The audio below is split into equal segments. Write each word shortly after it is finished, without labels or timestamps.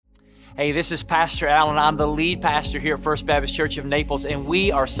Hey, this is Pastor Allen. I'm the lead pastor here at First Baptist Church of Naples, and we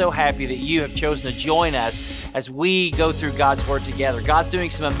are so happy that you have chosen to join us as we go through God's Word together. God's doing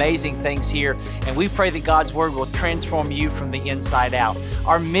some amazing things here, and we pray that God's Word will transform you from the inside out.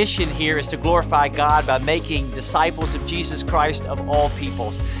 Our mission here is to glorify God by making disciples of Jesus Christ of all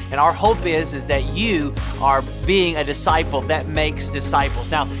peoples. And our hope is that you are being a disciple that makes disciples.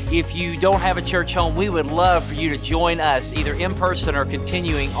 Now, if you don't have a church home, we would love for you to join us either in person or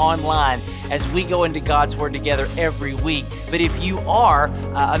continuing online as we go into God's Word together every week. But if you are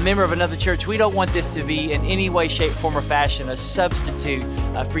a member of another church, we don't want this to be in any way, shape, form, or fashion a substitute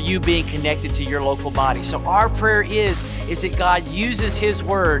for you being connected to your local body. So our prayer is that God uses His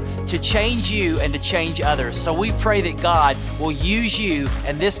Word to change you and to change others. So we pray that God will use you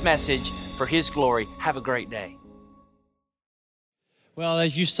and this message for His glory. Have a great day. Well,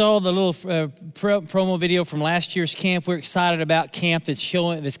 as you saw the little promo video from last year's camp, we're excited about camp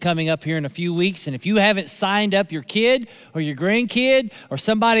that's coming up here in a few weeks. And if you haven't signed up your kid or your grandkid or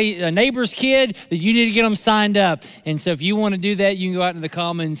a neighbor's kid, then you need to get them signed up. And so if you want to do that, you can go out into the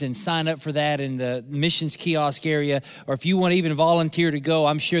Commons and sign up for that in the missions kiosk area. Or if you want to even volunteer to go,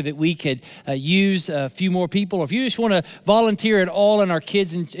 I'm sure that we could use a few more people. Or if you just want to volunteer at all in our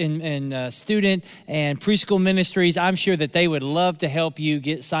kids and student and preschool ministries, I'm sure that they would love to help you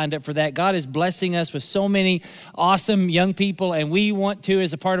get signed up for that. God is blessing us with so many awesome young people, and we want to,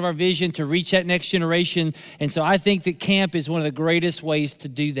 as a part of our vision, to reach that next generation. And so I think that camp is one of the greatest ways to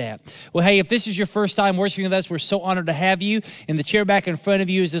do that. Well, hey, if this is your first time worshiping with us, we're so honored to have you. In the chair back in front of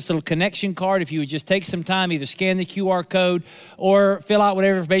you is this little connection card. If you would just take some time, either scan the QR code or fill out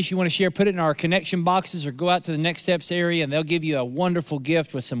whatever information you want to share, put it in our connection boxes or go out to the Next Steps area, and they'll give you a wonderful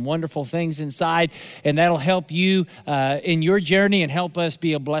gift with some wonderful things inside, and that'll help you in your journey and help us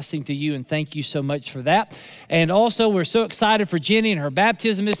be a blessing to you, and thank you so much for that. And also, we're so excited for Jenny and her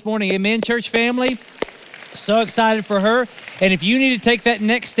baptism this morning. Amen, church family. So excited for her. And if you need to take that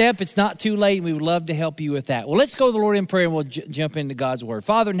next step, it's not too late, and we would love to help you with that. Well, let's go to the Lord in prayer, and we'll jump into God's Word.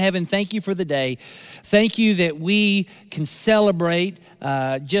 Father in heaven, thank you for the day. Thank you that we can celebrate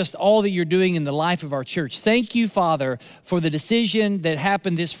just all that you're doing in the life of our church. Thank you, Father, for the decision that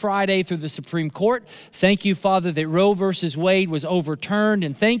happened this Friday through the Supreme Court. Thank you, Father, that Roe versus Wade was overturned.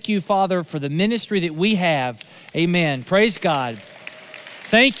 And thank you, Father, for the ministry that we have. Amen. Praise God.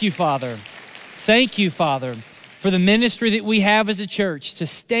 Thank you, Father. Thank you, Father, for the ministry that we have as a church to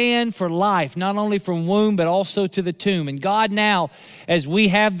stand for life, not only from womb, but also to the tomb. And God, now, as we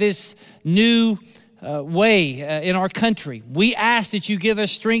have this new way in our country, we ask that you give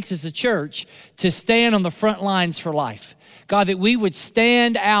us strength as a church to stand on the front lines for life. God, that we would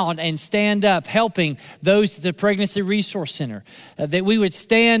stand out and stand up helping those at the Pregnancy Resource Center, that we would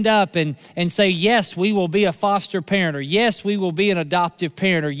stand up and say, yes, we will be a foster parent, or yes, we will be an adoptive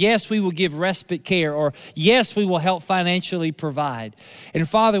parent, or yes, we will give respite care, or yes, we will help financially provide. And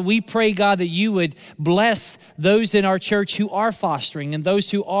Father, we pray, God, that you would bless those in our church who are fostering and those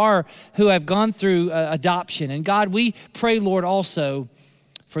who have gone through adoption. And God, we pray, Lord, also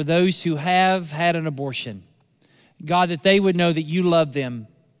for those who have had an abortion. God, that they would know that you love them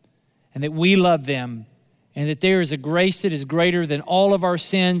and that we love them and that there is a grace that is greater than all of our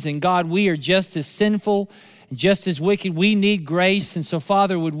sins. And God, we are just as sinful and just as wicked. We need grace. And so,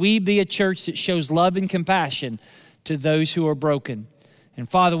 Father, would we be a church that shows love and compassion to those who are broken? And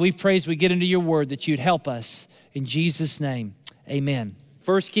Father, we pray as we get into your word that you'd help us. In Jesus' name, amen.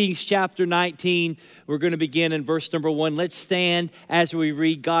 1 Kings chapter 19, we're going to begin in verse number 1. Let's stand as we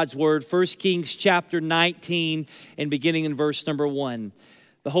read God's word. 1 Kings chapter 19 and beginning in verse number 1.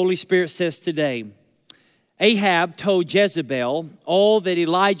 The Holy Spirit says today, Ahab told Jezebel all that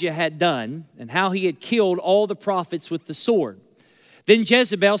Elijah had done and how he had killed all the prophets with the sword. Then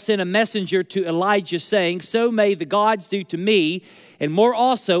Jezebel sent a messenger to Elijah saying, so may the gods do to me, and more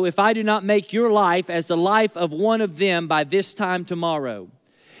also, if I do not make your life as the life of one of them by this time tomorrow.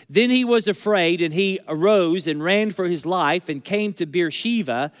 Then he was afraid, and he arose and ran for his life and came to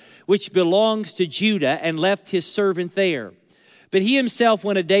Beersheba, which belongs to Judah, and left his servant there. But he himself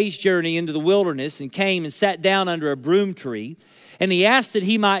went a day's journey into the wilderness and came and sat down under a broom tree. And he asked that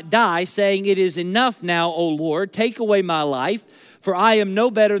he might die, saying, it is enough now, O Lord, take away my life, for I am no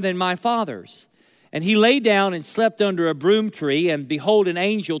better than my fathers. And he lay down and slept under a broom tree, and behold, an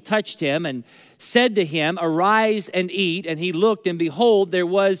angel touched him and said to him, arise and eat. And he looked, and behold, there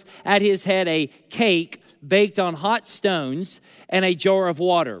was at his head a cake baked on hot stones and a jar of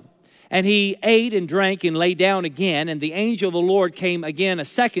water. And he ate and drank and lay down again. And the angel of the Lord came again a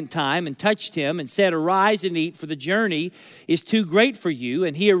second time and touched him and said, arise and eat, for the journey is too great for you.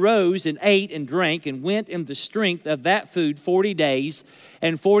 And he arose and ate and drank and went in the strength of that food 40 days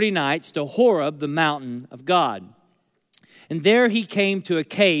and 40 nights to Horeb, the mountain of God. And there he came to a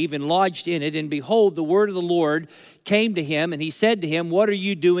cave and lodged in it. And behold, the word of the Lord came to him. And he said to him, what are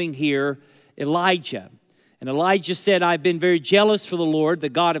you doing here, Elijah? And Elijah said, I've been very jealous for the Lord, the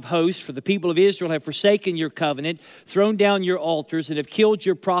God of hosts, for the people of Israel have forsaken your covenant, thrown down your altars, and have killed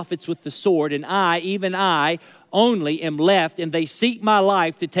your prophets with the sword. And I, even I, only am left, and they seek my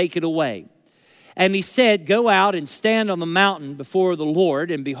life to take it away. And he said, go out and stand on the mountain before the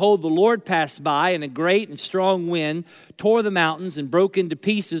Lord. And behold, the Lord passed by, and a great and strong wind tore the mountains and broke into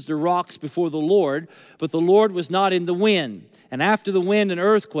pieces the rocks before the Lord. But the Lord was not in the wind. And after the wind, an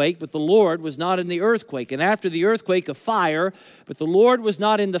earthquake, but the Lord was not in the earthquake. And after the earthquake, a fire, but the Lord was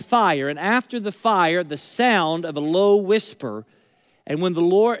not in the fire. And after the fire, the sound of a low whisper. And when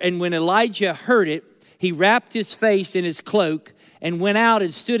Elijah heard it, he wrapped his face in his cloak and went out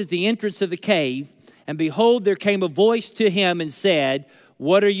and stood at the entrance of the cave. And behold, there came a voice to him and said,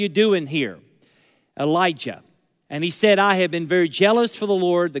 what are you doing here, Elijah? And he said, I have been very jealous for the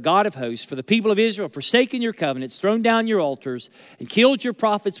Lord, the God of hosts, for the people of Israel have forsaken your covenants, thrown down your altars, and killed your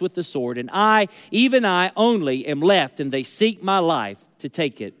prophets with the sword. And I, even I only, am left, and they seek my life to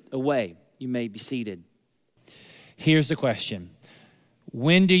take it away. You may be seated. Here's the question.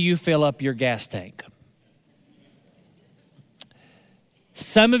 When do you fill up your gas tank?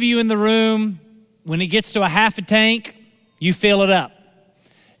 Some of you in the room, when it gets to a half a tank, you fill it up.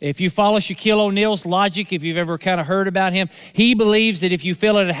 If you follow Shaquille O'Neal's logic, if you've ever kind of heard about him, he believes that if you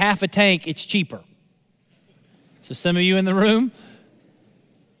fill it at half a tank, it's cheaper. So some of you in the room,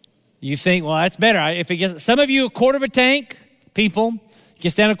 you think, well, that's better. If it gets, some of you, a quarter of a tank, people,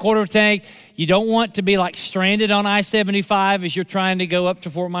 gets down a quarter of a tank, you don't want to be like stranded on I-75 as you're trying to go up to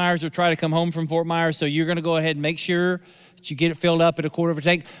Fort Myers or try to come home from Fort Myers. So you're going to go ahead and make sure that you get it filled up at a quarter of a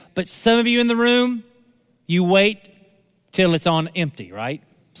tank. But some of you in the room, you wait till it's on empty, right?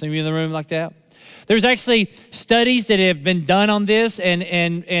 Some of you in the room like that? There's actually studies that have been done on this,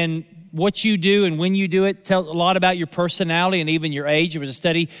 and what you do and when you do it tells a lot about your personality and even your age. There was a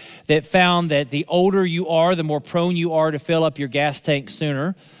study that found that the older you are, the more prone you are to fill up your gas tank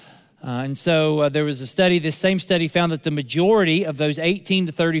sooner. And so there was a study, this same study found that the majority of those 18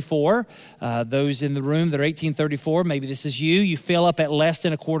 to 34, those in the room that are 18 to 34, maybe this is you fill up at less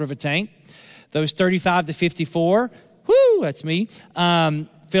than a quarter of a tank. Those 35 to 54, that's me,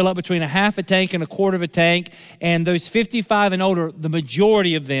 fill up between a half a tank and a quarter of a tank. And those 55 and older, the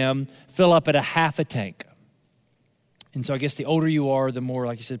majority of them fill up at a half a tank. And so I guess the older you are, the more,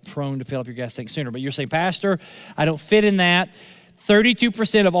 like you said, prone to fill up your gas tank sooner. But you're saying, Pastor, I don't fit in that.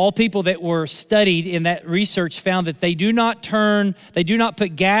 32% of all people that were studied in that research found that they do not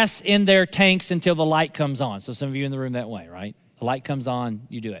put gas in their tanks until the light comes on. So some of you in the room that way, right? The light comes on,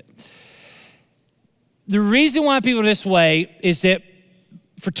 you do it. The reason why people are this way is that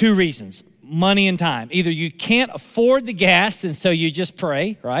for two reasons, money and time. Either you can't afford the gas and so you just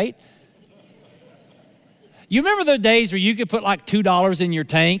pray, right? You remember those days where you could put like $2 in your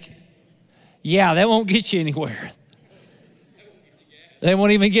tank? Yeah, that won't get you anywhere. They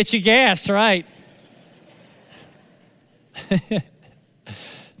won't even get you gas, right?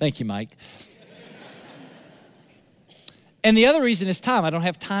 Thank you, Mike. And the other reason is time. I don't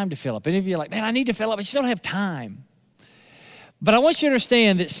have time to fill up. Any of you are like, man, I need to fill up. I just don't have time. But I want you to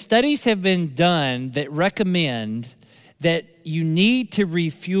understand that studies have been done that recommend that you need to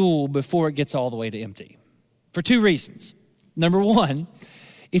refuel before it gets all the way to empty for two reasons. Number one,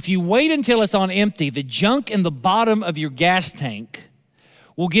 if you wait until it's on empty, the junk in the bottom of your gas tank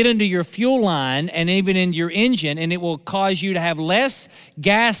will get into your fuel line and even into your engine, and it will cause you to have less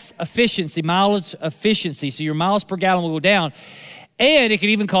gas efficiency, mileage efficiency, so your miles per gallon will go down, and it can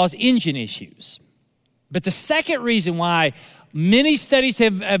even cause engine issues. But the second reason why many studies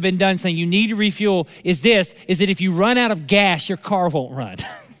have been done saying you need to refuel is that if you run out of gas, your car won't run.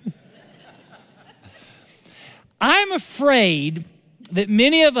 I'm afraid that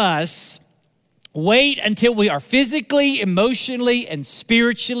many of us wait until we are physically, emotionally, and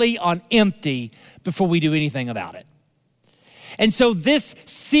spiritually on empty before we do anything about it. And so this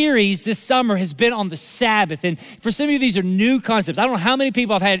series this summer has been on the Sabbath. And for some of you, these are new concepts. I don't know how many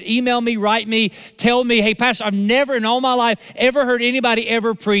people I've had email me, write me, tell me, hey, Pastor, I've never in all my life ever heard anybody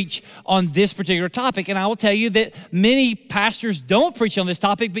ever preach on this particular topic. And I will tell you that many pastors don't preach on this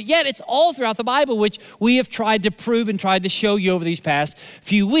topic, but yet it's all throughout the Bible, which we have tried to prove and tried to show you over these past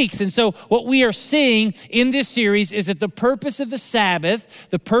few weeks. And so what we are seeing in this series is that the purpose of the Sabbath,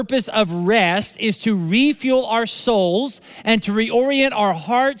 the purpose of rest, is to refuel our souls and to reorient our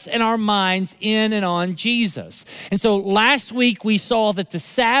hearts and our minds in and on Jesus. And so last week we saw that the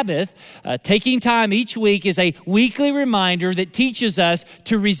Sabbath, taking time each week, is a weekly reminder that teaches us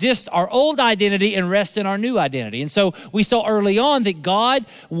to resist our old identity and rest in our new identity. And so we saw early on that God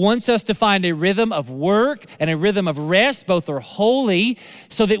wants us to find a rhythm of work and a rhythm of rest. Both are holy,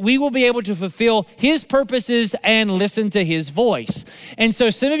 so that we will be able to fulfill His purposes and listen to His voice. And so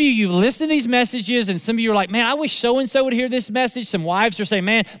some of you, you've listened to these messages, and some of you are like, man, I wish so-and-so would hear this message. Some wives are saying,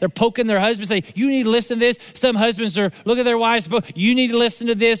 man, they're poking their husbands, saying, you need to listen to this. Some husbands are looking at their wives, you need to listen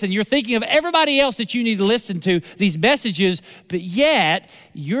to this. And you're thinking of everybody else that you need to listen to these messages, but yet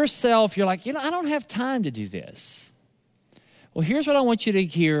yourself, you're like, I don't have time to do this. Well, here's what I want you to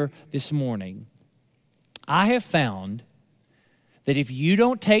hear this morning. I have found that if you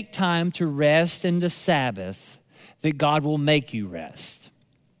don't take time to rest in the Sabbath, that God will make you rest.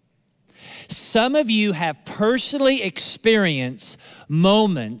 Some of you have personally experienced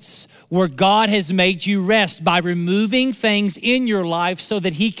moments where God has made you rest by removing things in your life so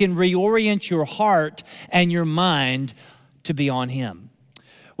that He can reorient your heart and your mind to be on Him.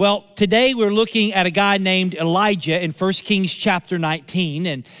 Well, today we're looking at a guy named Elijah in 1 Kings chapter 19.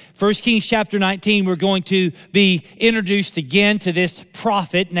 And 1 Kings chapter 19, we're going to be introduced again to this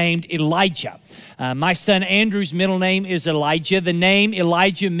prophet named Elijah. My son Andrew's middle name is Elijah. The name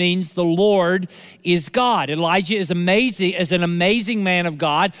Elijah means the Lord is God. Elijah is an amazing man of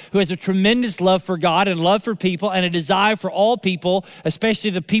God who has a tremendous love for God and love for people and a desire for all people,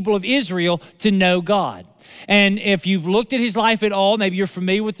 especially the people of Israel, to know God. And if you've looked at his life at all, maybe you're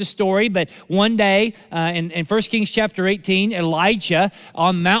familiar with the story, but one day in 1 Kings chapter 18, Elijah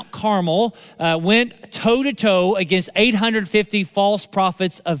on Mount Carmel went toe-to-toe against 850 false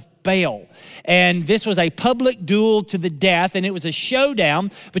prophets of Baal. And this was a public duel to the death, and it was a showdown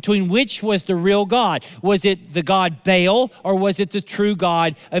between which was the real God. Was it the God Baal, or was it the true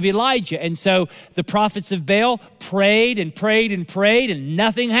God of Elijah? And so the prophets of Baal prayed and prayed and prayed, and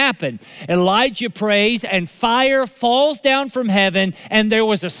nothing happened. Elijah prays, and fire falls down from heaven, and there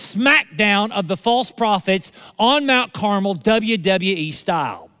was a smackdown of the false prophets on Mount Carmel, WWE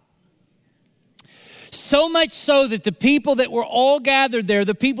style. So much so that the people that were all gathered there,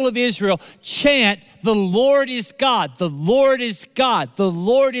 the people of Israel, chant, the Lord is God, the Lord is God, the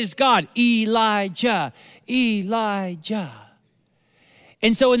Lord is God, Elijah, Elijah.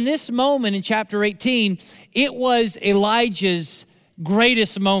 And so in this moment in chapter 18, it was Elijah's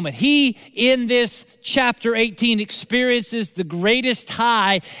greatest moment. He, in this chapter 18, experiences the greatest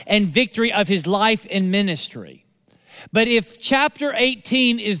high and victory of his life and ministry. But if chapter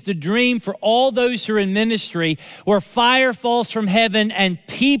 18 is the dream for all those who are in ministry, where fire falls from heaven and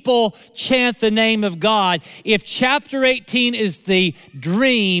people chant the name of God, if chapter 18 is the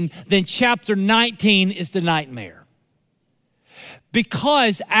dream, then chapter 19 is the nightmare.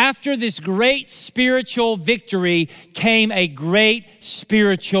 Because after this great spiritual victory came a great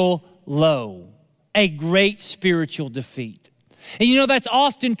spiritual low, a great spiritual defeat. And that's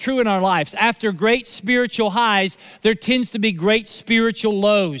often true in our lives. After great spiritual highs, there tends to be great spiritual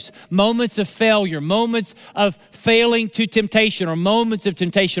lows, moments of failure, moments of failing to temptation, or moments of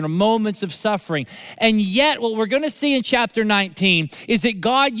temptation, or moments of suffering. And yet what we're going to see in chapter 19 is that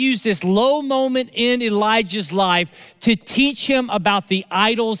God used this low moment in Elijah's life to teach him about the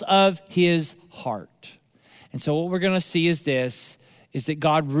idols of his heart. And so what we're going to see is that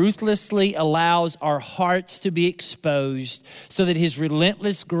God ruthlessly allows our hearts to be exposed so that His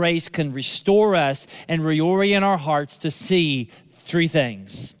relentless grace can restore us and reorient our hearts to see three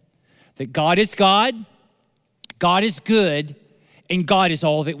things: that God is God, God is good, and God is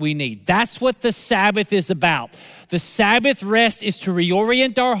all that we need. That's what the Sabbath is about. The Sabbath rest is to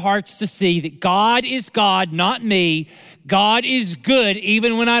reorient our hearts to see that God is God, not me. God is good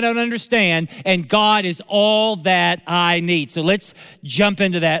even when I don't understand, and God is all that I need. So let's jump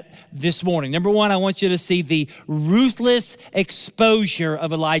into that this morning. Number one, I want you to see the ruthless exposure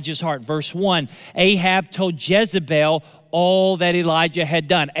of Elijah's heart. Verse 1, Ahab told Jezebel all that Elijah had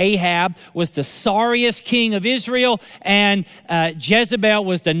done. Ahab was the sorriest king of Israel, and Jezebel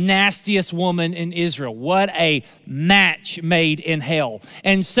was the nastiest woman in Israel. What a match made in hell.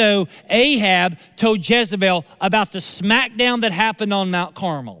 And so Ahab told Jezebel about the smackdown that happened on Mount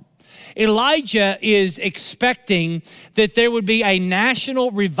Carmel. Elijah is expecting that there would be a national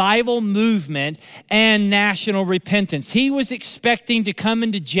revival movement and national repentance. He was expecting to come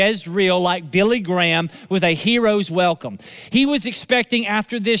into Jezreel like Billy Graham with a hero's welcome. He was expecting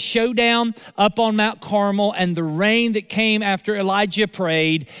after this showdown up on Mount Carmel and the rain that came after Elijah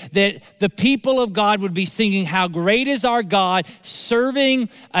prayed, that the people of God would be singing, "How great is our God," serving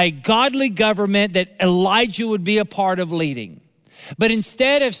a godly government that Elijah would be a part of leading. But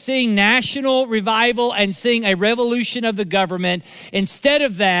instead of seeing national revival and seeing a revolution of the government, instead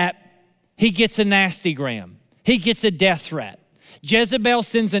of that, he gets a nastygram. He gets a death threat. Jezebel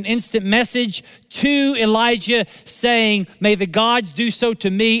sends an instant message to Elijah saying, "May the gods do so to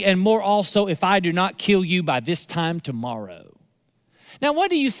me and more also if I do not kill you by this time tomorrow." Now,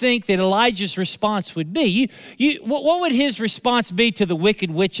 what do you think that Elijah's response would be? What would his response be to the wicked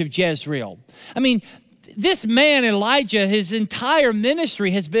witch of Jezreel? I mean, this man, Elijah, his entire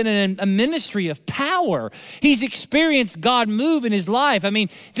ministry has been a ministry of power. He's experienced God move in his life. I mean,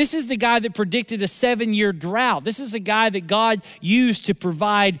 this is the guy that predicted a 7-year drought. This is a guy that God used to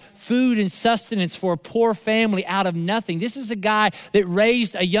provide food and sustenance for a poor family out of nothing. This is a guy that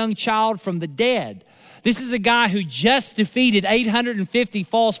raised a young child from the dead. This is a guy who just defeated 850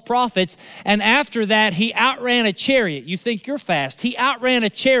 false prophets, and after that, he outran a chariot. You think you're fast. He outran a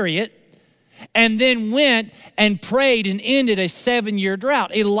chariot and then went and prayed and ended a 7-year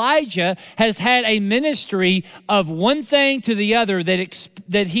drought. Elijah has had a ministry of one thing to the other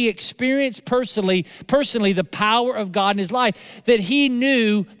that he experienced personally the power of God in his life, that he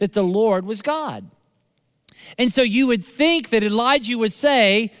knew that the Lord was God. And so you would think that Elijah would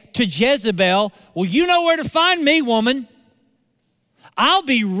say to Jezebel, "Well, you know where to find me, woman. I'll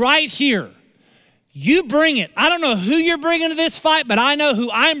be right here. You bring it. I don't know who you're bringing to this fight, but I know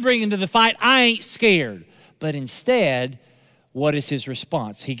who I'm bringing to the fight. I ain't scared." But instead, what is his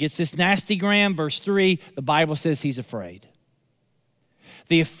response? He gets this nastygram, verse 3, the Bible says he's afraid.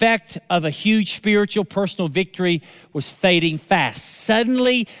 The effect of a huge spiritual personal victory was fading fast.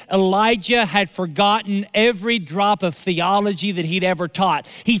 Suddenly, Elijah had forgotten every drop of theology that he'd ever taught.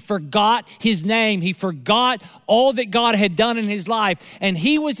 He forgot his name. He forgot all that God had done in his life. And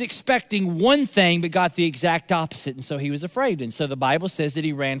he was expecting one thing, but got the exact opposite. And so he was afraid. And so the Bible says that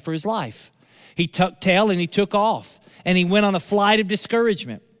he ran for his life. He tucked tail and he took off. And he went on a flight of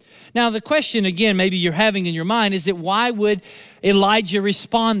discouragement. Now, the question, again, maybe you're having in your mind is that why would Elijah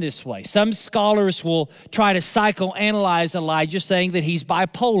respond this way? Some scholars will try to psychoanalyze Elijah, saying that he's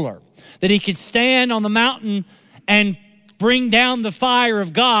bipolar, that he could stand on the mountain and bring down the fire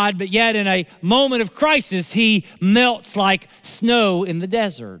of God, but yet in a moment of crisis, he melts like snow in the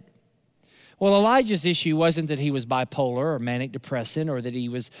desert. Well, Elijah's issue wasn't that he was bipolar or manic depressant or that he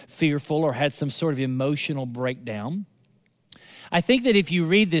was fearful or had some sort of emotional breakdown. I think that if you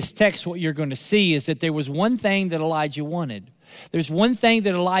read this text, what you're going to see is that there was one thing that Elijah wanted. There's one thing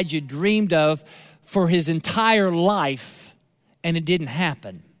that Elijah dreamed of for his entire life, and it didn't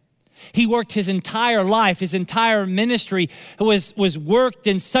happen. He worked his entire life, his entire ministry was worked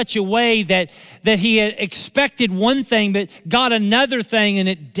in such a way that he had expected one thing, but got another thing, and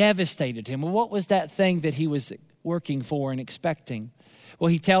it devastated him. Well, what was that thing that he was working for and expecting? Well,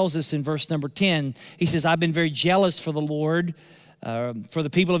 he tells us in verse number 10, he says, "I've been very jealous for the Lord, for the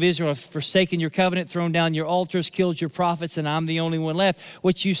people of Israel have forsaken your covenant, thrown down your altars, killed your prophets, and I'm the only one left."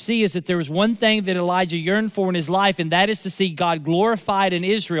 What you see is that there was one thing that Elijah yearned for in his life, and that is to see God glorified in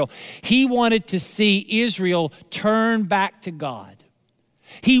Israel. He wanted to see Israel turn back to God.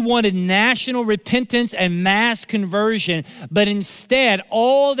 He wanted national repentance and mass conversion, but instead,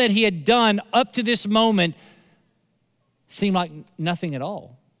 all that he had done up to this moment seemed like nothing at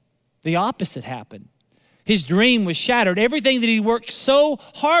all. The opposite happened. His dream was shattered. Everything that he worked so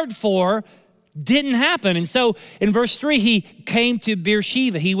hard for didn't happen. And so in verse 3, he came to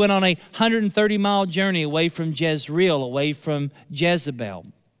Beersheba. He went on a 130-mile journey away from Jezreel, away from Jezebel.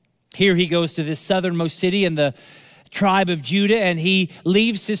 Here he goes to this southernmost city in the tribe of Judah, and he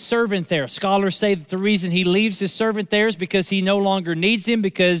leaves his servant there. Scholars say that the reason he leaves his servant there is because he no longer needs him,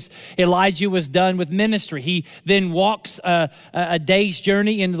 because Elijah was done with ministry. He then walks a day's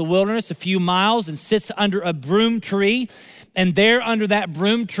journey into the wilderness, a few miles, and sits under a broom tree, and there under that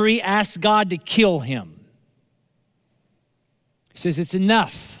broom tree asks God to kill him. He says, "It's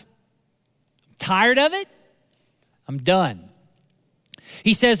enough. I'm tired of it. I'm done."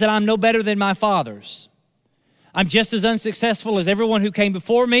 He says that I'm no better than my fathers. I'm just as unsuccessful as everyone who came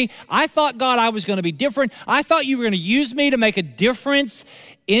before me. I thought, God, I was going to be different. I thought you were going to use me to make a difference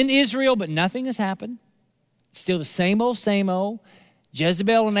in Israel, but nothing has happened. It's still the same old, same old.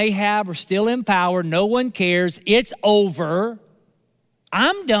 Jezebel and Ahab are still in power. No one cares. It's over.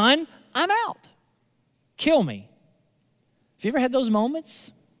 I'm done. I'm out. Kill me. Have you ever had those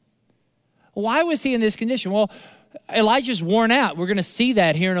moments? Why was he in this condition? Well, Elijah's worn out. We're going to see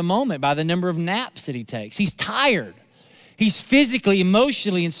that here in a moment by the number of naps that he takes. He's tired. He's physically,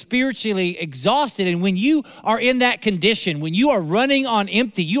 emotionally, and spiritually exhausted. And when you are in that condition, when you are running on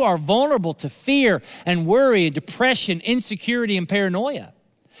empty, you are vulnerable to fear and worry and depression, insecurity and paranoia.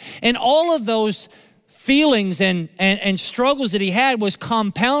 And all of those feelings and struggles that he had was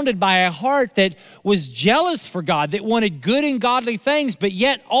compounded by a heart that was jealous for God, that wanted good and godly things, but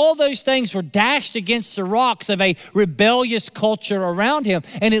yet all those things were dashed against the rocks of a rebellious culture around him,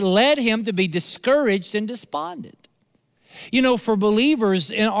 and it led him to be discouraged and despondent. You know, for believers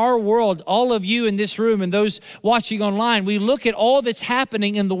in our world, all of you in this room and those watching online, we look at all that's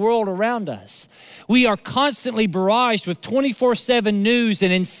happening in the world around us. We are constantly barraged with 24/7 news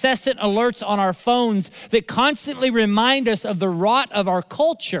and incessant alerts on our phones that constantly remind us of the rot of our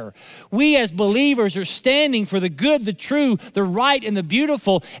culture. We as believers are standing for the good, the true, the right, and the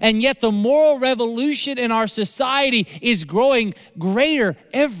beautiful, and yet the moral revolution in our society is growing greater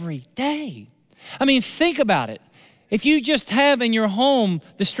every day. I mean, think about it. If you just have in your home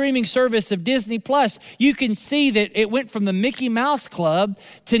the streaming service of Disney Plus, you can see that it went from the Mickey Mouse Club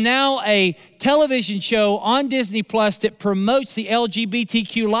to now a television show on Disney Plus that promotes the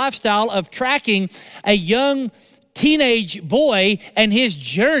LGBTQ lifestyle of tracking a young teenage boy and his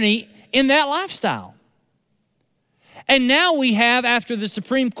journey in that lifestyle. And now we have, after the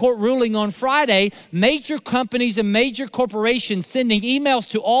Supreme Court ruling on Friday, major companies and major corporations sending emails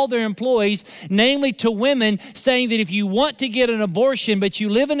to all their employees, namely to women, saying that if you want to get an abortion, but you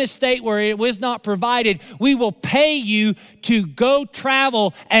live in a state where it was not provided, we will pay you to go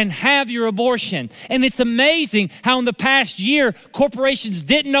travel and have your abortion. And it's amazing how in the past year, corporations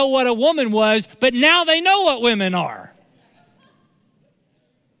didn't know what a woman was, but now they know what women are.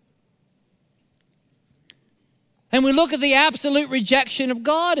 And we look at the absolute rejection of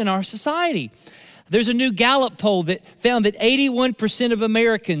God in our society. There's a new Gallup poll that found that 81% of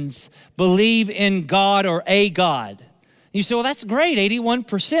Americans believe in God or a God. You say, well, that's great,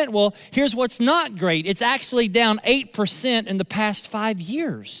 81%. Well, here's what's not great. It's actually down 8% in the past 5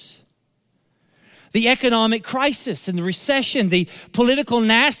 years. The economic crisis and the recession, the political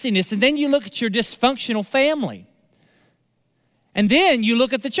nastiness, and then you look at your dysfunctional family. And then you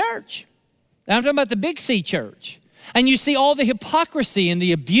look at the church. Now, I'm talking about the Big C church. And you see all the hypocrisy and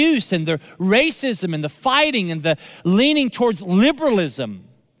the abuse and the racism and the fighting and the leaning towards liberalism.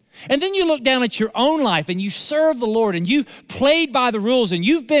 And then you look down at your own life and you serve the Lord and you've played by the rules and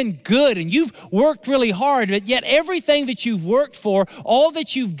you've been good and you've worked really hard, but yet everything that you've worked for, all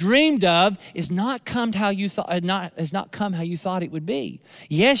that you've dreamed of, has not come how you thought it would be.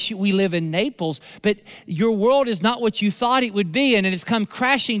 Yes, we live in Naples, but your world is not what you thought it would be, and it has come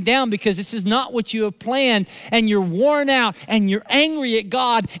crashing down because this is not what you have planned, and you're worn out and you're angry at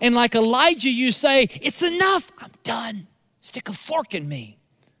God, and like Elijah, you say, it's enough, I'm done. Stick a fork in me.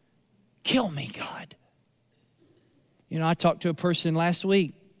 Kill me, God. You know, I talked to a person last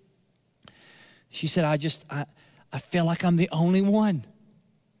week. She said, I feel like I'm the only one.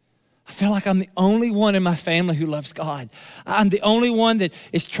 I feel like I'm the only one in my family who loves God. I'm the only one that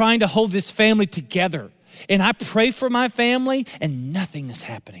is trying to hold this family together. And I pray for my family and nothing is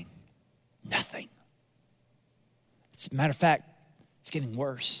happening. Nothing. As a matter of fact, it's getting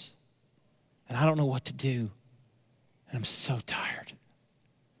worse. And I don't know what to do. And I'm so tired.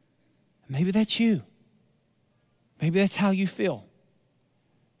 Maybe that's you. Maybe that's how you feel.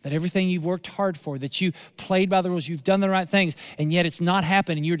 That everything you've worked hard for, that you played by the rules, you've done the right things, and yet it's not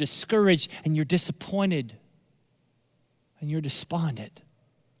happened, and you're discouraged, and you're disappointed, and you're despondent.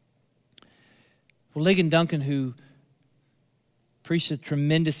 Well, Ligon Duncan, who preached a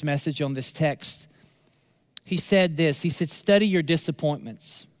tremendous message on this text, he said this. He said, study your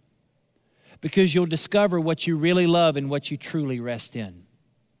disappointments because you'll discover what you really love and what you truly rest in.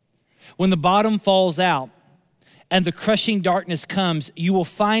 When the bottom falls out and the crushing darkness comes, you will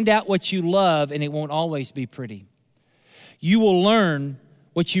find out what you love, and it won't always be pretty. You will learn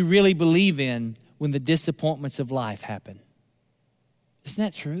what you really believe in when the disappointments of life happen. Isn't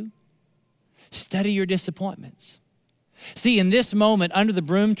that true? Study your disappointments. See, in this moment under the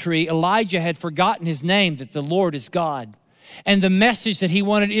broom tree, Elijah had forgotten his name, that the Lord is God. And the message that he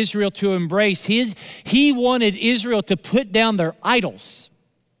wanted Israel to embrace, he wanted Israel to put down their idols,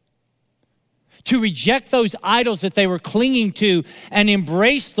 to reject those idols that they were clinging to and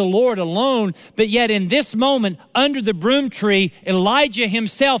embrace the Lord alone. But yet in this moment, under the broom tree, Elijah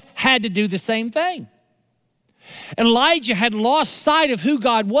himself had to do the same thing. Elijah had lost sight of who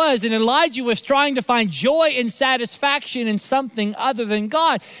God was, and Elijah was trying to find joy and satisfaction in something other than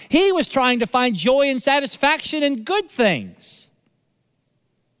God. He was trying to find joy and satisfaction in good things,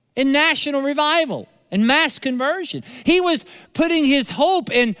 in national revival and mass conversion. He was putting his hope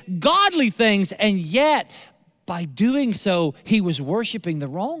in godly things, and yet by doing so, he was worshiping the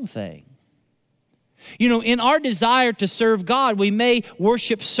wrong thing. You know, in our desire to serve God, we may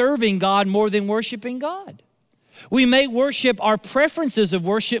worship serving God more than worshiping God. We may worship our preferences of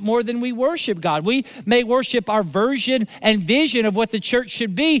worship more than we worship God. We may worship our version and vision of what the church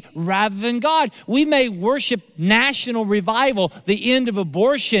should be rather than God. We may worship national revival, the end of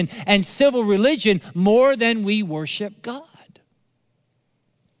abortion and civil religion more than we worship God.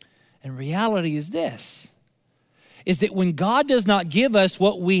 And reality is this, is that when God does not give us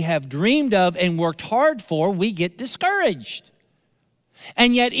what we have dreamed of and worked hard for, we get discouraged.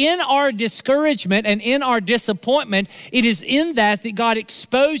 And yet in our discouragement and in our disappointment, it is in that God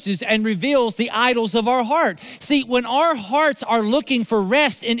exposes and reveals the idols of our heart. See, when our hearts are looking for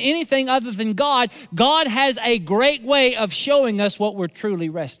rest in anything other than God, God has a great way of showing us what we're truly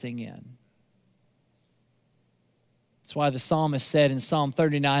resting in. That's why the psalmist said in Psalm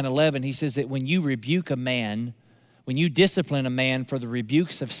 39:11, he says that when you rebuke a man, when you discipline a man for the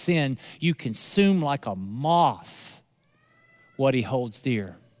rebukes of sin, you consume like a moth what he holds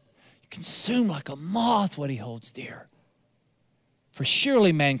dear. You consume like a moth what he holds dear. For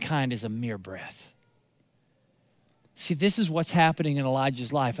surely mankind is a mere breath. See, this is what's happening in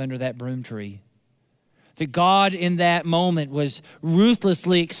Elijah's life under that broom tree. That God in that moment was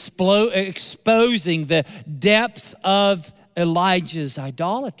ruthlessly exposing the depth of Elijah's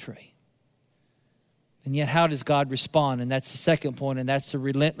idolatry. And yet, how does God respond? And that's the second point, and that's the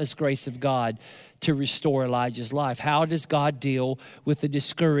relentless grace of God to restore Elijah's life. How does God deal with the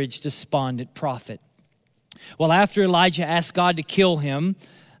discouraged, despondent prophet? Well, after Elijah asked God to kill him,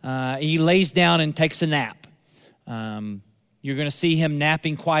 he lays down and takes a nap. You're going to see him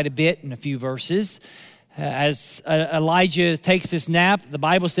napping quite a bit in a few verses. As Elijah takes this nap, the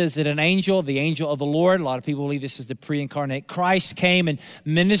Bible says that an angel, the angel of the Lord, a lot of people believe this is the pre-incarnate Christ, came and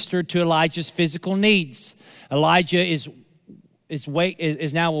ministered to Elijah's physical needs. Elijah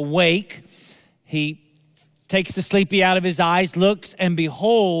is now awake. He takes the sleepy out of his eyes, looks, and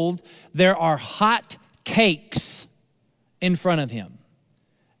behold, there are hot cakes in front of him.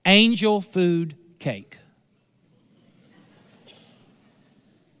 Angel food cake.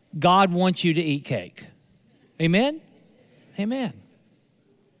 God wants you to eat cake. Amen? Amen.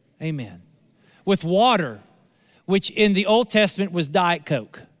 Amen. With water, which in the Old Testament was Diet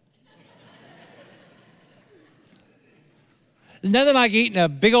Coke. There's nothing like eating a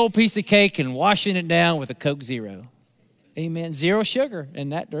big old piece of cake and washing it down with a Coke Zero. Amen. Zero sugar in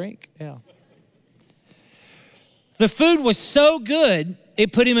that drink. Yeah. The food was so good,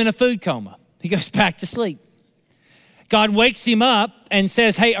 it put him in a food coma. He goes back to sleep. God wakes him up and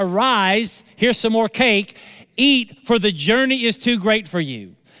says, hey, arise, here's some more cake. Eat, for the journey is too great for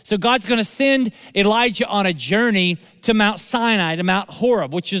you. So God's going to send Elijah on a journey to Mount Sinai, to Mount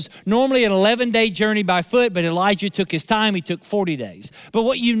Horeb, which is normally an 11-day journey by foot, but Elijah took his time. He took 40 days. But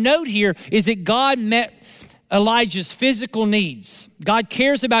what you note here is that God met Elijah's physical needs. God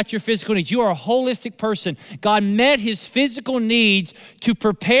cares about your physical needs. You are a holistic person. God met his physical needs to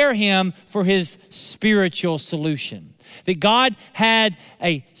prepare him for his spiritual solution. That God had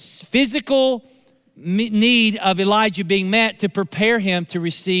a physical need of Elijah being met to prepare him to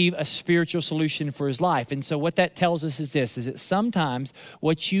receive a spiritual solution for his life. And so what that tells us is this, is that sometimes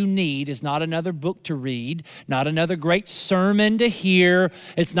what you need is not another book to read, not another great sermon to hear.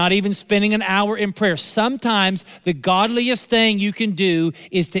 It's not even spending an hour in prayer. Sometimes the godliest thing you can do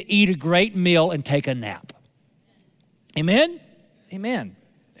is to eat a great meal and take a nap. Amen? Amen.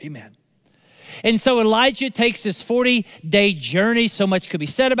 Amen. And so Elijah takes this 40-day journey. So much could be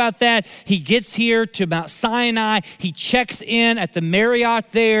said about that. He gets here to Mount Sinai. He checks in at the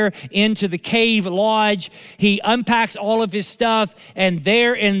Marriott there into the cave lodge. He unpacks all of his stuff. And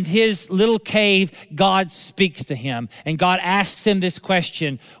there in his little cave, God speaks to him. And God asks him this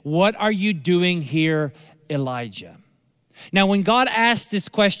question, what are you doing here, Elijah? Now, when God asks this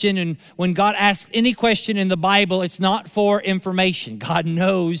question and when God asks any question in the Bible, it's not for information. God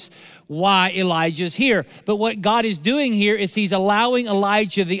knows why Elijah's here. But what God is doing here is he's allowing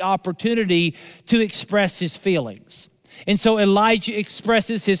Elijah the opportunity to express his feelings. And so Elijah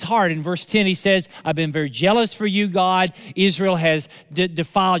expresses his heart. In verse 10, he says, I've been very jealous for you, God. Israel has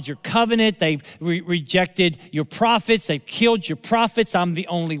defiled your covenant. They've rejected your prophets. They've killed your prophets. I'm the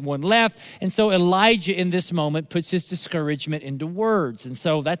only one left. And so Elijah in this moment puts his discouragement into words. And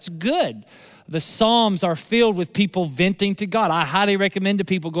so that's good. The Psalms are filled with people venting to God. I highly recommend to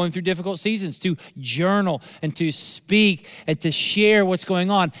people going through difficult seasons to journal and to speak and to share what's going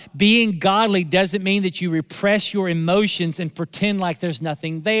on. Being godly doesn't mean that you repress your emotions and pretend like there's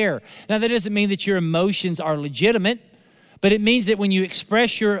nothing there. Now, that doesn't mean that your emotions are legitimate, but it means that when you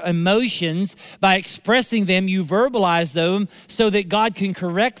express your emotions, by expressing them, you verbalize them so that God can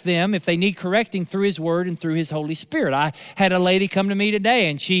correct them if they need correcting through His Word and through His Holy Spirit. I had a lady come to me today,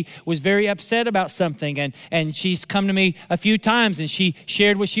 and she was very upset about something, and she's come to me a few times, and she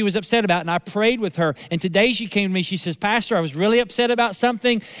shared what she was upset about, and I prayed with her. And today she came to me, she says, Pastor, I was really upset about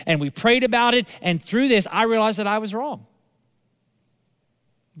something, and we prayed about it, and through this, I realized that I was wrong.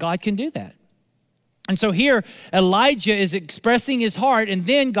 God can do that. And so here, Elijah is expressing his heart, and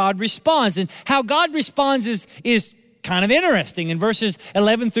then God responds. And how God responds is kind of interesting. In verses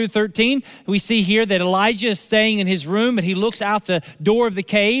 11 through 13, we see here that Elijah is staying in his room, and he looks out the door of the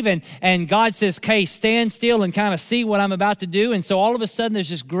cave, and God says, okay, stand still and kind of see what I'm about to do. And so all of a sudden, there's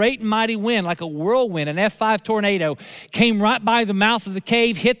this great and mighty wind, like a whirlwind, an F5 tornado, came right by the mouth of the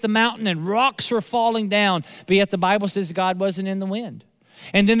cave, hit the mountain, and rocks were falling down. But yet the Bible says God wasn't in the wind.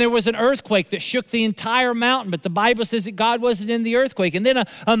 And then there was an earthquake that shook the entire mountain, but the Bible says that God wasn't in the earthquake. And then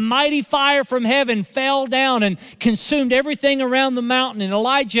a mighty fire from heaven fell down and consumed everything around the mountain. And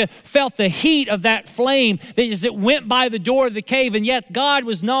Elijah felt the heat of that flame as it went by the door of the cave, and yet God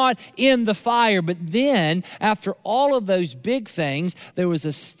was not in the fire. But then, after all of those big things, there was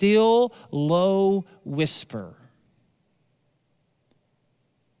a still, low whisper.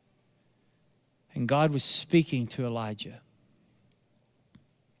 And God was speaking to Elijah.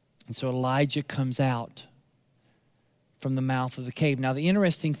 And so Elijah comes out from the mouth of the cave. Now, the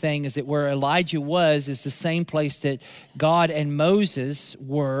interesting thing is that where Elijah was is the same place that God and Moses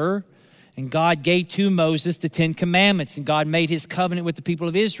were. And God gave to Moses the 10 Commandments, and God made His covenant with the people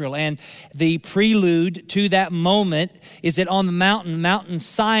of Israel. And the prelude to that moment is that on the mountain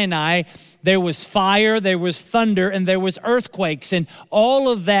Sinai, there was fire, there was thunder, and there was earthquakes. And all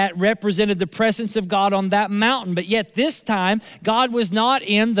of that represented the presence of God on that mountain. But yet this time, God was not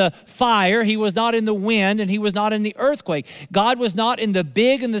in the fire, He was not in the wind, and He was not in the earthquake. God was not in the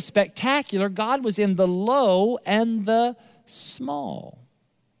big and the spectacular. God was in the low and the small.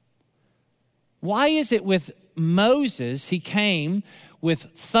 Why is it with Moses, he came with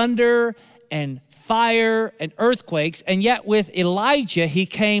thunder and fire and earthquakes, and yet with Elijah, he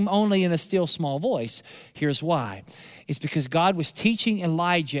came only in a still small voice? Here's why. It's because God was teaching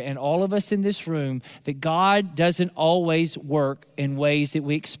Elijah and all of us in this room that God doesn't always work in ways that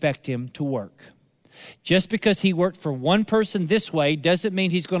we expect Him to work. Just because He worked for one person this way doesn't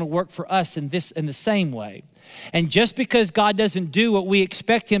mean He's going to work for us in the same way. And just because God doesn't do what we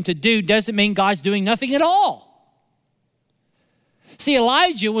expect Him to do doesn't mean God's doing nothing at all. See,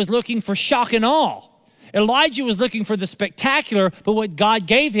 Elijah was looking for shock and awe. Elijah was looking for the spectacular, but what God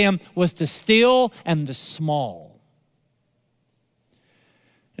gave him was the still and the small.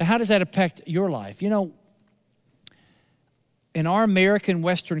 Now, how does that affect your life? You know, in our American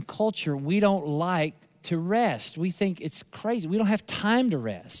Western culture, we don't like to rest. We think it's crazy. We don't have time to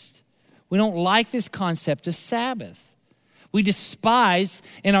rest. We don't like this concept of Sabbath. We despise,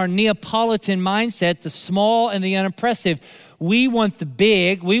 in our Neapolitan mindset, the small and the unimpressive. We want the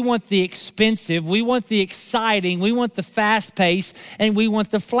big, we want the expensive, we want the exciting, we want the fast pace, and we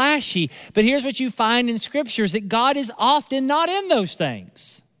want the flashy. But here's what you find in Scripture is that God is often not in those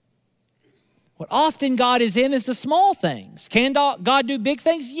things. What often God is in is the small things. Can God do big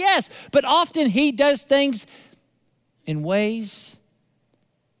things? Yes, but often He does things in ways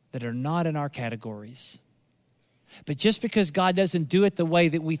that are not in our categories. But just because God doesn't do it the way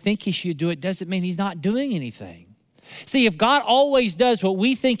that we think He should do it doesn't mean He's not doing anything. See, if God always does what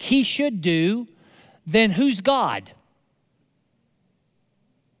we think He should do, then who's God?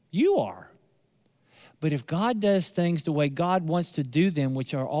 You are. But if God does things the way God wants to do them,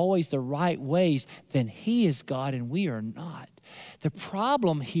 which are always the right ways, then He is God and we are not. The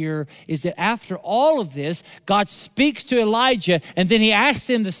problem here is that after all of this, God speaks to Elijah, and then He asks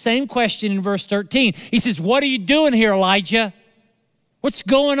him the same question in verse 13. He says, what are you doing here, Elijah? What's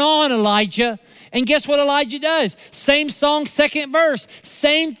going on, Elijah? And guess what Elijah does? Same song, second verse,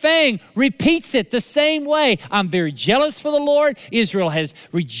 same thing, repeats it the same way. I'm very jealous for the Lord. Israel has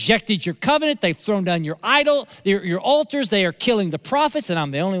rejected your covenant. They've thrown down your your altars. They are killing the prophets, and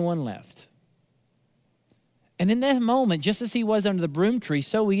I'm the only one left. And in that moment, just as he was under the broom tree,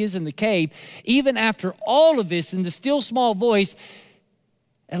 so he is in the cave. Even after all of this, in the still small voice,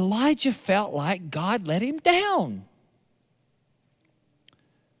 Elijah felt like God let him down.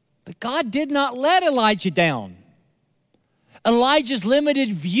 But God did not let Elijah down. Elijah's limited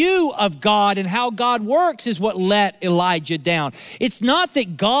view of God and how God works is what let Elijah down. It's not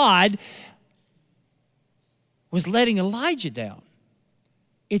that God was letting Elijah down.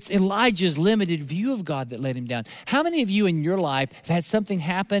 It's Elijah's limited view of God that let him down. How many of you in your life have had something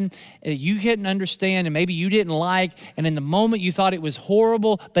happen that you didn't understand and maybe you didn't like, and in the moment you thought it was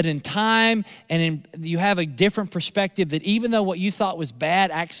horrible, but in time you have a different perspective that even though what you thought was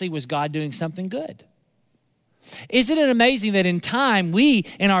bad actually was God doing something good? Isn't it amazing that in time, we,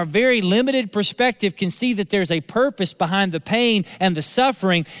 in our very limited perspective, can see that there's a purpose behind the pain and the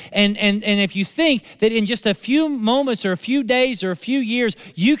suffering? And if you think that in just a few moments or a few days or a few years,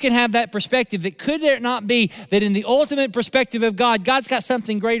 you can have that perspective, that could there not be that in the ultimate perspective of God, God's got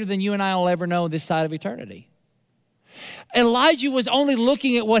something greater than you and I will ever know this side of eternity? Elijah was only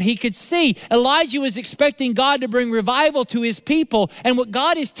looking at what he could see. Elijah was expecting God to bring revival to his people. And what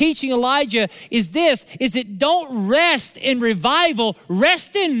God is teaching Elijah is this, is that don't rest in revival,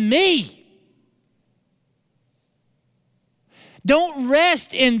 rest in me. Don't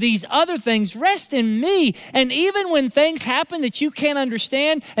rest in these other things, rest in me. And even when things happen that you can't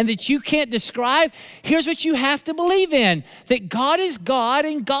understand and that you can't describe, here's what you have to believe in, that God is God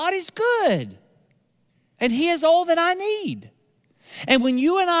and God is good. And he is all that I need. And when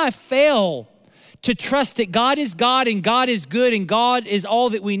you and I fail to trust that God is God and God is good and God is all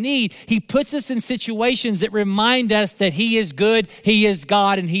that we need, he puts us in situations that remind us that he is good, he is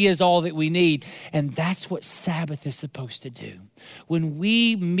God, and he is all that we need. And that's what Sabbath is supposed to do. When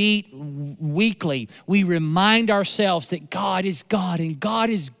we meet weekly, we remind ourselves that God is God and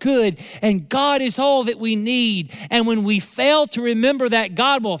God is good and God is all that we need. And when we fail to remember that,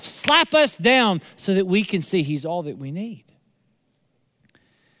 God will slap us down so that we can see he's all that we need.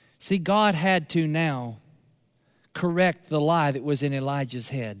 See, God had to now correct the lie that was in Elijah's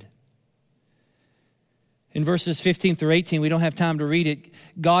head. In verses 15 through 18, we don't have time to read it.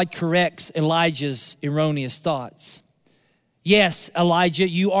 God corrects Elijah's erroneous thoughts. Yes, Elijah,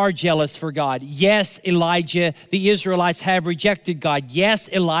 you are jealous for God. Yes, Elijah, the Israelites have rejected God. Yes,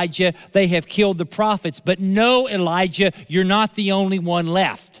 Elijah, they have killed the prophets. But no, Elijah, you're not the only one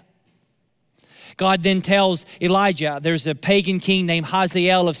left. God then tells Elijah, there's a pagan king named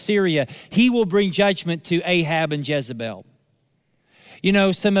Hazael of Syria. He will bring judgment to Ahab and Jezebel. You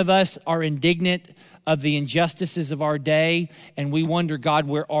know, some of us are indignant of the injustices of our day, and we wonder, God,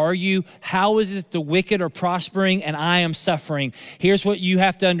 where are you? How is it the wicked are prospering and I am suffering? Here's what you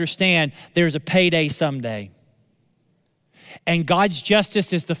have to understand. There's a payday someday. And God's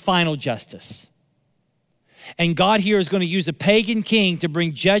justice is the final justice. And God here is going to use a pagan king to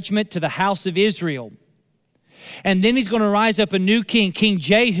bring judgment to the house of Israel. And then he's going to rise up a new king, King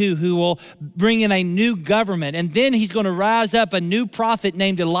Jehu, who will bring in a new government. And then he's going to rise up a new prophet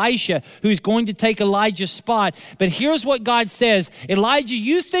named Elisha, who's going to take Elijah's spot. But here's what God says. Elijah,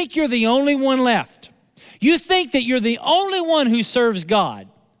 you think you're the only one left. You think that you're the only one who serves God.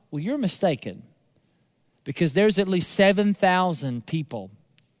 Well, you're mistaken, because there's at least 7,000 people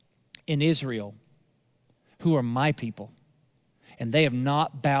in Israel who are my people. And they have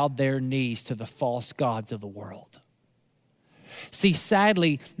not bowed their knees to the false gods of the world. See,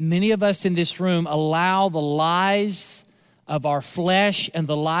 sadly, many of us in this room allow the lies of our flesh and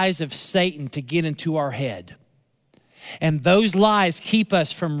the lies of Satan to get into our head. And those lies keep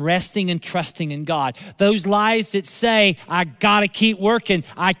us from resting and trusting in God. Those lies that say, I gotta keep working,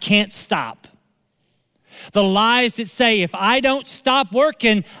 I can't stop. The lies that say, if I don't stop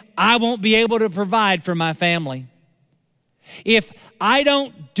working, I won't be able to provide for my family. If I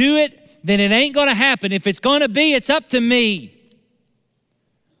don't do it, then it ain't gonna happen. If it's gonna be, it's up to me.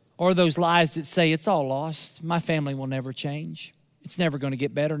 Or those lies that say, it's all lost. My family will never change. It's never gonna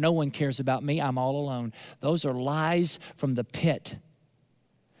get better. No one cares about me. I'm all alone. Those are lies from the pit.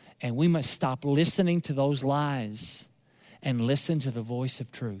 And we must stop listening to those lies and listen to the voice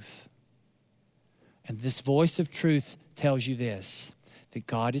of truth. And this voice of truth tells you this, that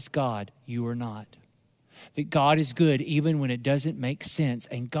God is God, you are not. That God is good even when it doesn't make sense,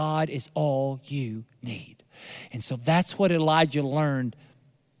 and God is all you need. And so that's what Elijah learned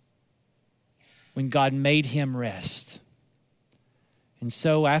when God made him rest. And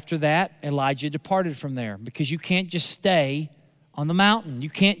so after that, Elijah departed from there, because you can't just stay on the mountain. You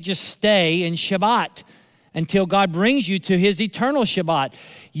can't just stay in Shabbat until God brings you to his eternal Shabbat.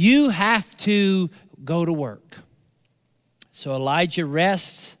 You have to go to work. So Elijah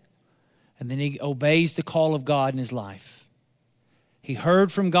rests, And then he obeys the call of God in his life. He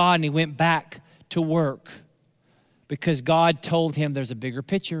heard from God and he went back to work because God told him there's a bigger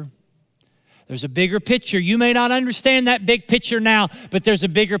picture. There's a bigger picture. You may not understand that big picture now, but there's a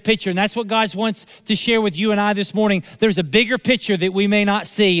bigger picture. And that's what God wants to share with you and I this morning. There's a bigger picture that we may not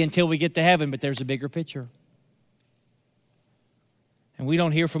see until we get to heaven, but there's a bigger picture. And we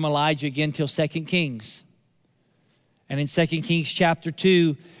don't hear from Elijah again till 2 Kings. And in 2 Kings chapter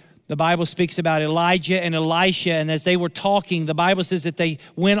 2, the Bible speaks about Elijah and Elisha, and as they were talking, the Bible says that they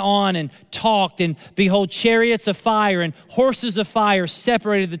went on and talked, and behold, chariots of fire and horses of fire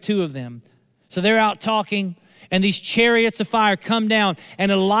separated the two of them. So they're out talking, and these chariots of fire come down,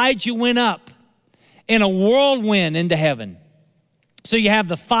 and Elijah went up in a whirlwind into heaven. So you have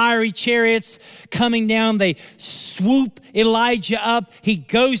the fiery chariots coming down. They swoop Elijah up. He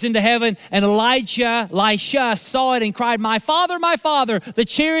goes into heaven, and Elisha saw it and cried, my father, the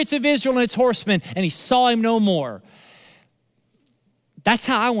chariots of Israel and its horsemen. And he saw him no more. That's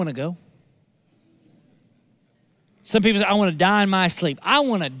how I want to go. Some people say, I want to die in my sleep. I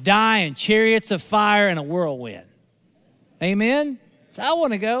want to die in chariots of fire and a whirlwind. Amen? That's how I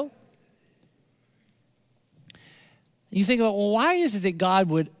want to go. You think about, well, why is it that God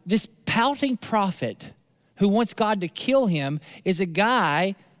would, this pouting prophet who wants God to kill him is a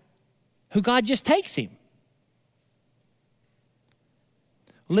guy who God just takes him?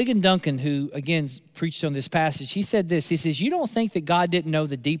 Ligon Duncan, who again preached on this passage, he said this, he says, you don't think that God didn't know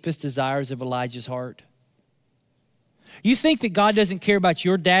the deepest desires of Elijah's heart? You think that God doesn't care about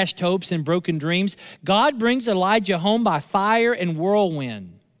your dashed hopes and broken dreams? God brings Elijah home by fire and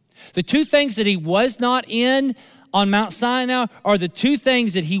whirlwind. The two things that he was not in on Mount Sinai are the two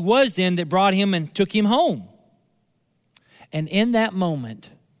things that he was in that brought him and took him home. And in that moment,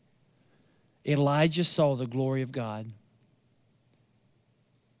 Elijah saw the glory of God.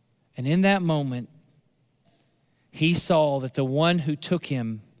 And in that moment, he saw that the one who took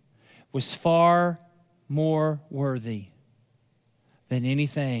him was far more worthy than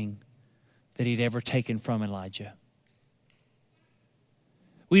anything that he'd ever taken from Elijah.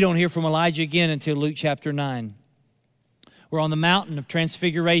 We don't hear from Elijah again until Luke chapter 9. We're on the mountain of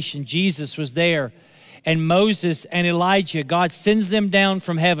transfiguration. Jesus was there. And Moses and Elijah, God sends them down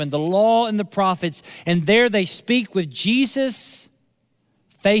from heaven, the law and the prophets. And there they speak with Jesus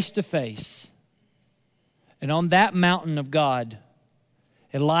face to face. And on that mountain of God,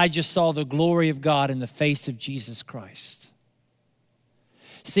 Elijah saw the glory of God in the face of Jesus Christ.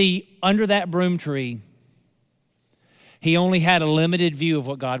 See, under that broom tree, he only had a limited view of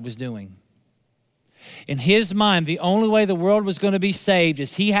what God was doing. In his mind, the only way the world was going to be saved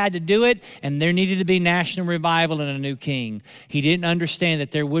is he had to do it, and there needed to be national revival and a new king. He didn't understand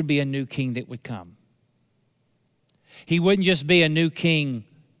that there would be a new king that would come. He wouldn't just be a new king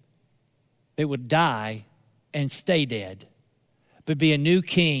that would die and stay dead, but be a new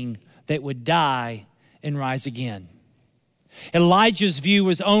king that would die and rise again. Elijah's view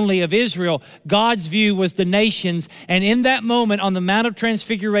was only of Israel. God's view was the nations. And in that moment on the Mount of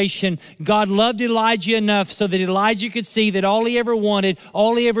Transfiguration, God loved Elijah enough so that Elijah could see that all he ever wanted,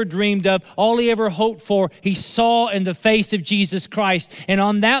 all he ever dreamed of, all he ever hoped for, he saw in the face of Jesus Christ. And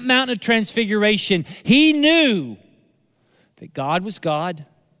on that Mountain of Transfiguration, he knew that God was God,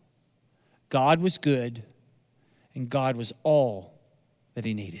 God was good, and God was all that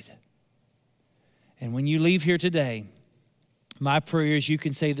he needed. And when you leave here today, my prayer is you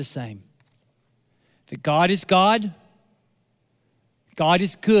can say the same. That God is God, God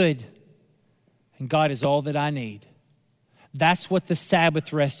is good, and God is all that I need. That's what the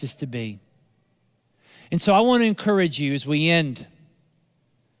Sabbath rest is to be. And so I want to encourage you as we end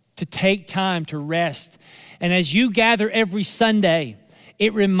to take time to rest. And as you gather every Sunday,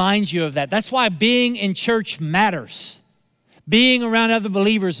 it reminds you of that. That's why being in church matters. Being around other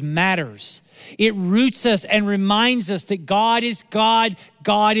believers matters. It roots us and reminds us that God is God,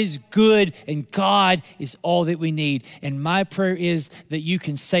 God is good, and God is all that we need. And my prayer is that you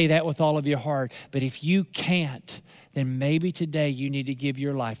can say that with all of your heart. But if you can't, then maybe today you need to give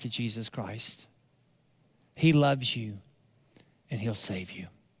your life to Jesus Christ. He loves you and he'll save you.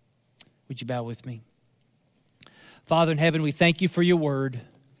 Would you bow with me? Father in heaven, we thank you for your word.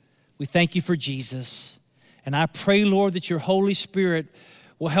 We thank you for Jesus. And I pray, Lord, that your Holy Spirit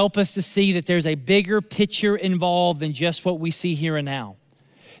will help us to see that there's a bigger picture involved than just what we see here and now.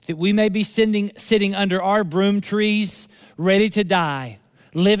 That we may be sitting under our broom trees, ready to die,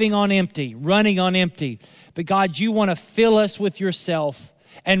 living on empty, running on empty. But God, you want to fill us with yourself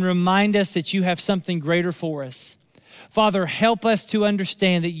and remind us that you have something greater for us. Father, help us to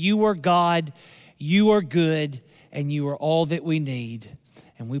understand that you are God, you are good, and you are all that we need.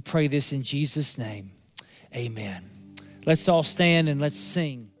 And we pray this in Jesus' name. Amen. Let's all stand and let's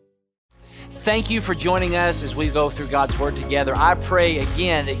sing. Thank you for joining us as we go through God's Word together. I pray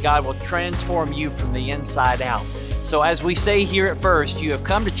again that God will transform you from the inside out. So as we say here at First, you have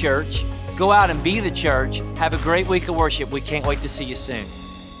come to church. Go out and be the church. Have a great week of worship. We can't wait to see you soon.